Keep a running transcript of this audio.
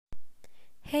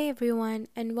Hey everyone,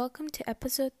 and welcome to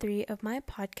episode 3 of my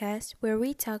podcast where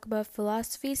we talk about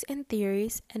philosophies and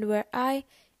theories and where I,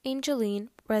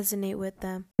 Angeline, resonate with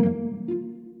them.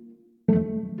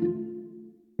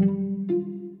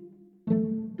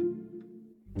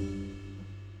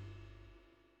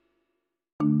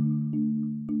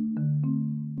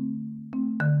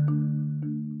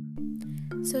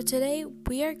 So today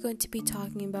we are going to be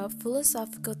talking about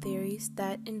philosophical theories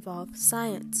that involve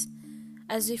science.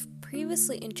 As we've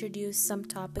previously introduced some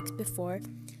topics before,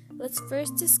 let's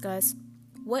first discuss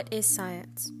what is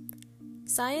science.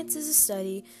 Science is a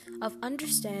study of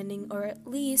understanding, or at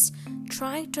least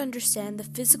trying to understand, the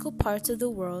physical parts of the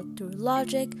world through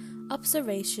logic,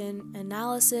 observation,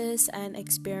 analysis, and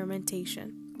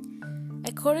experimentation.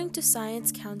 According to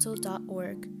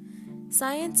sciencecouncil.org,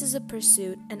 science is a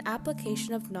pursuit and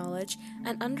application of knowledge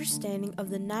and understanding of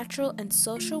the natural and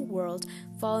social world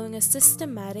following a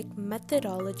systematic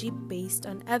methodology based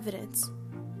on evidence.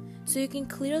 So you can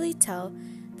clearly tell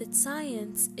that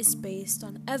science is based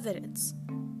on evidence.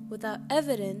 Without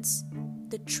evidence,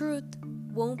 the truth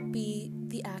won't be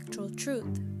the actual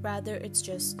truth. Rather, it's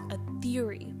just a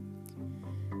theory.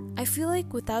 I feel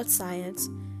like without science,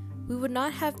 we would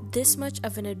not have this much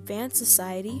of an advanced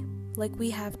society like we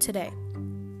have today.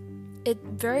 It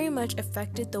very much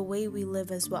affected the way we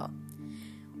live as well.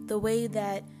 The way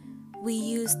that we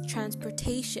use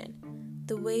transportation,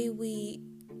 the way we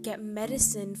get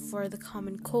medicine for the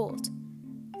common cold.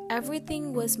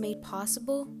 Everything was made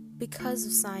possible because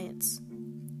of science.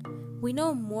 We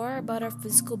know more about our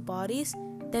physical bodies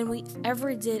than we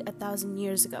ever did 1,000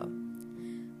 years ago.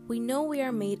 We know we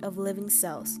are made of living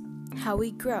cells, how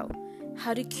we grow,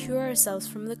 how to cure ourselves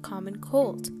from the common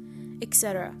cold,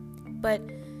 etc. But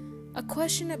a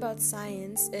question about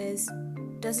science is,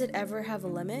 does it ever have a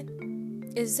limit?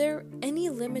 Is there any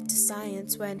limit to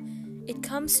science when it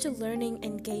comes to learning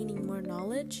and gaining more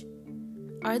knowledge?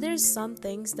 Are there some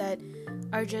things that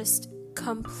are just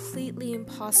completely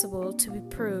impossible to be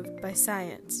proved by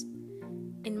science?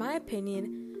 In my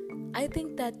opinion, I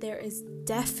think that there is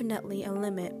definitely a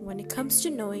limit when it comes to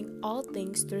knowing all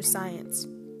things through science.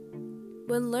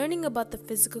 When learning about the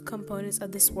physical components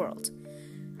of this world,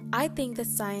 I think that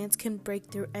science can break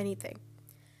through anything.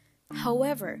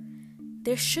 However,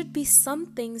 there should be some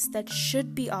things that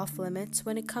should be off limits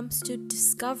when it comes to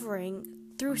discovering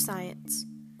through science.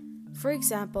 For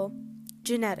example,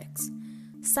 genetics.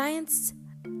 Science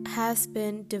has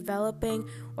been developing,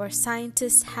 or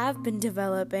scientists have been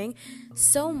developing,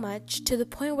 so much to the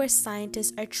point where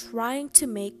scientists are trying to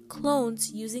make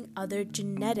clones using other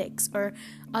genetics or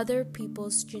other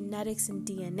people's genetics and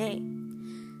DNA.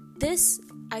 This,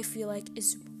 I feel like,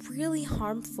 is really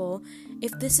harmful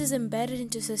if this is embedded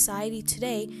into society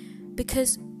today,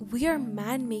 because we are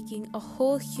man-making a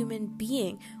whole human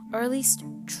being, or at least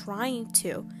trying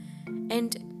to.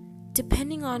 And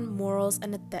depending on morals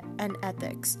and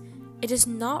ethics, it is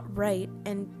not right,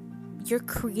 and you're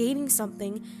creating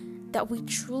something that we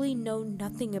truly know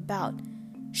nothing about.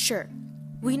 Sure,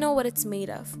 we know what it's made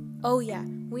of. Oh yeah,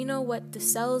 we know what the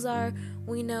cells are,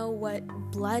 we know what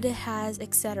blood it has,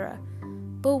 etc.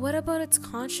 But what about its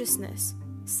consciousness?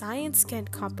 Science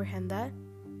can't comprehend that.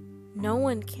 No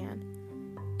one can.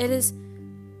 It is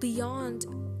beyond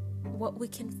what we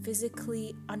can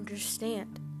physically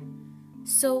understand.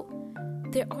 So,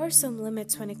 there are some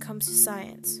limits when it comes to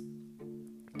science.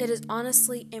 It is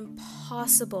honestly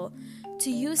impossible to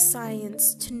use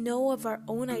science to know of our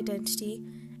own identity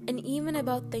and even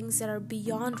about things that are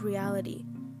beyond reality,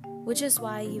 which is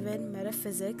why even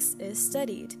metaphysics is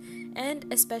studied, and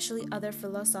especially other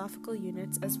philosophical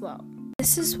units as well.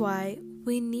 This is why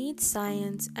we need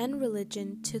science and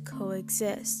religion to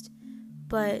coexist.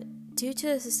 But due to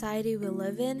the society we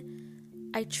live in,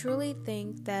 I truly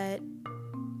think that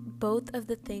both of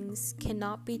the things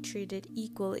cannot be treated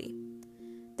equally.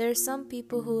 There are some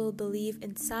people who will believe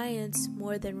in science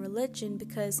more than religion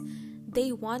because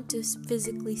they want to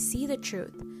physically see the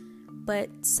truth. But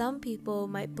some people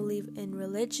might believe in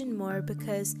religion more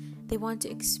because they want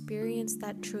to experience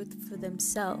that truth for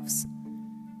themselves.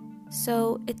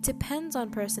 So it depends on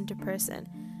person to person.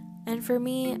 And for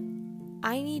me,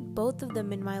 I need both of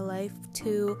them in my life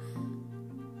to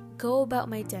go about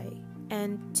my day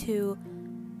and to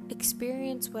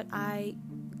experience what I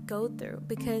go through,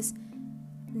 because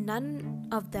none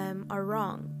of them are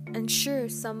wrong. And sure,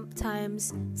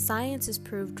 sometimes science is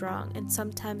proved wrong and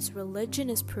sometimes religion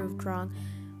is proved wrong,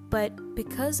 but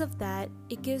because of that,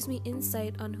 it gives me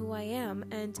insight on who I am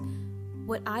and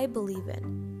what I believe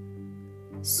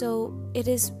in. So it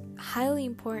is highly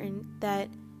important that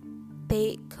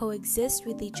they coexist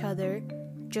with each other,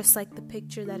 just like the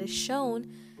picture that is shown,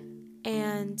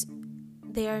 and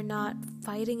they are not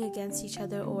fighting against each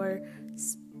other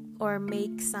or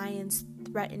make science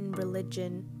threaten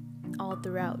religion all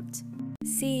throughout.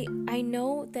 See, I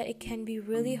know that it can be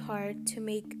really hard to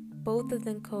make both of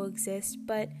them coexist,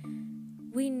 but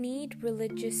we need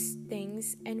religious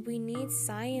things and we need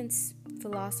science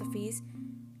philosophies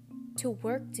to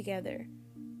work together.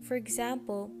 For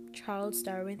example, Charles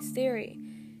Darwin's theory.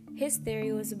 His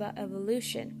theory was about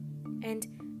evolution. And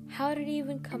how did he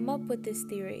even come up with this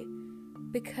theory?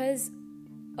 Because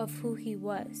of who he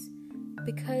was,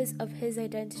 because of his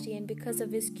identity, and because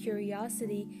of his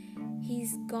curiosity.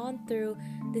 He's gone through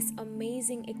this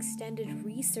amazing extended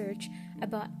research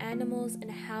about animals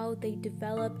and how they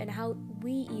develop and how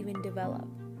we even develop.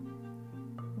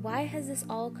 Why has this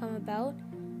all come about?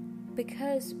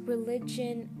 Because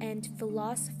religion and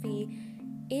philosophy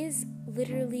is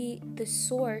literally the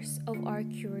source of our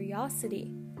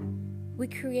curiosity. We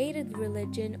created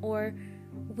religion, or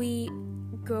we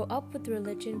grow up with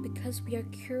religion because we are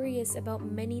curious about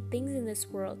many things in this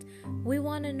world. We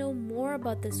want to know more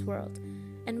about this world.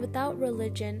 And without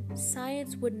religion,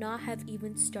 science would not have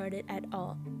even started at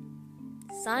all.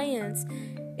 Science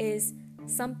is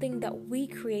something that we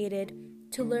created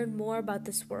to learn more about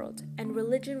this world, and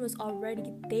religion was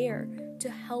already there to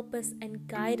help us and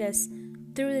guide us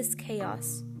through this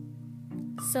chaos.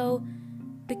 So,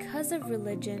 because of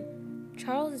religion,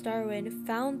 Charles Darwin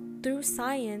found through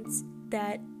science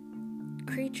that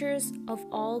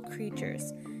all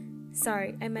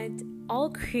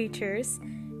creatures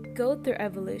go through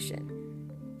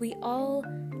evolution. We all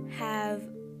have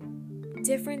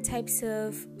different types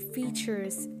of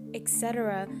features,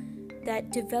 etc.,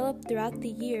 that develop throughout the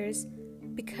years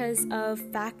because of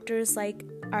factors like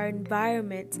our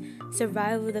environment,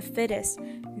 survival of the fittest,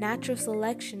 natural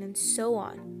selection, and so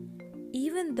on.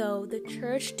 Even though the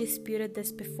church disputed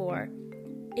this before,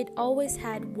 it always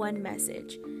had one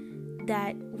message,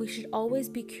 that we should always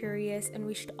be curious and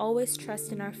we should always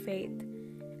trust in our faith.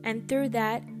 And through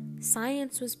that,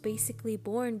 science was basically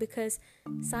born, because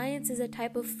science is a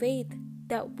type of faith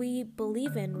that we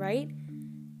believe in, right?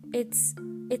 It's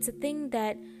a thing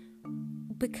that,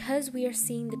 because we are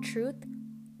seeing the truth,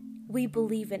 we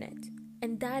believe in it.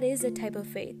 And that is a type of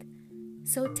faith.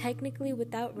 So technically,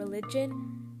 without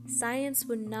religion, science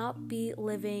would not be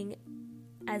living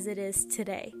as it is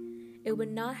today. It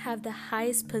would not have the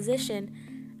highest position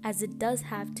as it does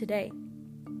have today.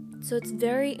 So it's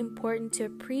very important to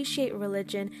appreciate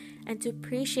religion and to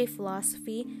appreciate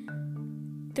philosophy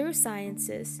through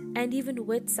sciences and even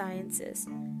with sciences,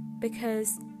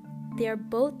 because they are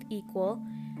both equal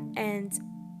and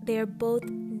they are both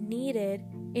needed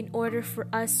in order for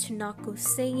us to not go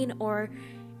sane, or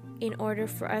in order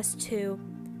for us to,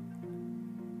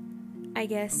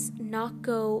 not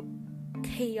go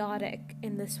chaotic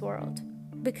in this world,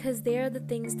 because they are the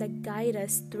things that guide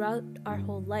us throughout our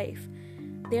whole life.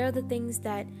 They are the things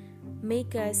that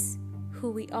make us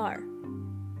who we are.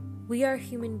 We are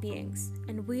human beings,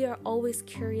 and we are always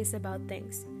curious about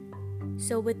things.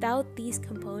 So without these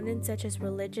components, such as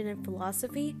religion and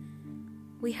philosophy,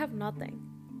 we have nothing.